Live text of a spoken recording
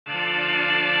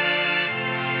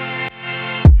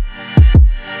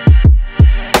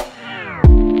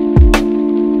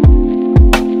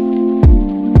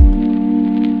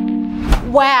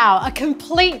Wow, a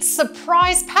complete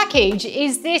surprise package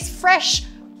is this fresh,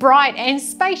 bright and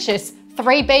spacious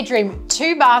 3-bedroom,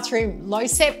 2-bathroom,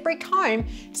 low-set brick home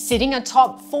sitting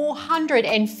atop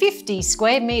 450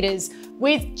 square metres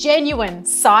with genuine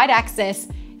side access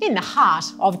in the heart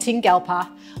of Tingalpa.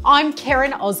 I'm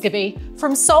Karen Osgerby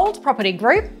from Sold Property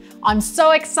Group. I'm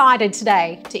so excited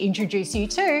today to introduce you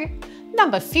to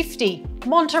number 50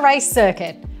 Monterey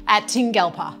Circuit at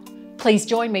Tingalpa. Please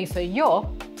join me for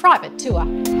your private tour.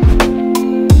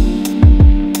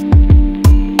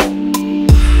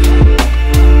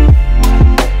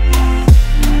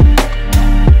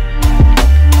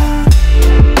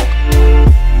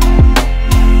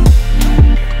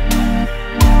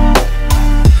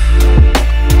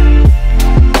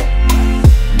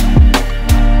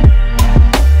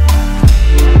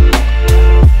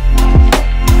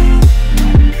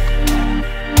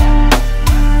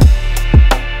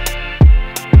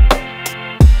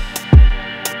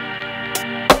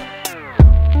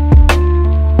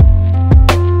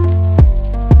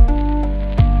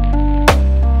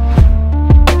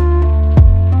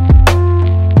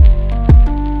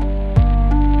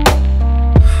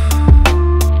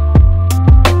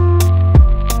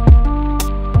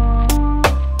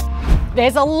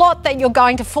 There's a lot that you're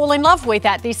going to fall in love with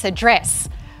at this address.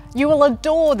 You will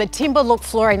adore the timber look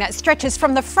flooring that stretches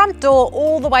from the front door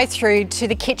all the way through to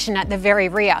the kitchen at the very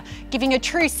rear, giving a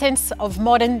true sense of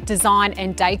modern design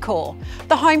and decor.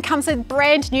 The home comes with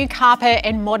brand new carpet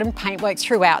and modern paintwork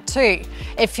throughout too.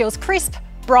 It feels crisp,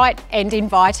 bright and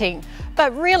inviting.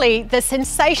 But really, the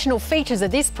sensational features of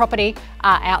this property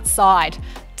are outside.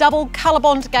 Double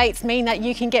colour-bond gates mean that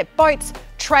you can get boats,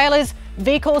 trailers,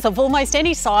 vehicles of almost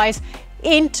any size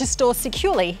in to store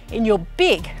securely in your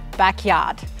big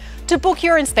backyard. To book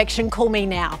your inspection, call me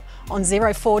now on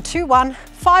 0421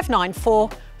 594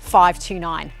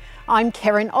 529. I'm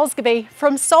Karen Osgerby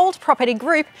from Sold Property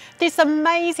Group. This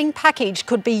amazing package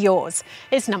could be yours.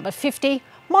 It's number 50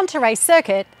 Monterey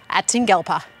Circuit at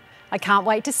Tingalpa. I can't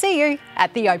wait to see you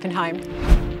at the open home.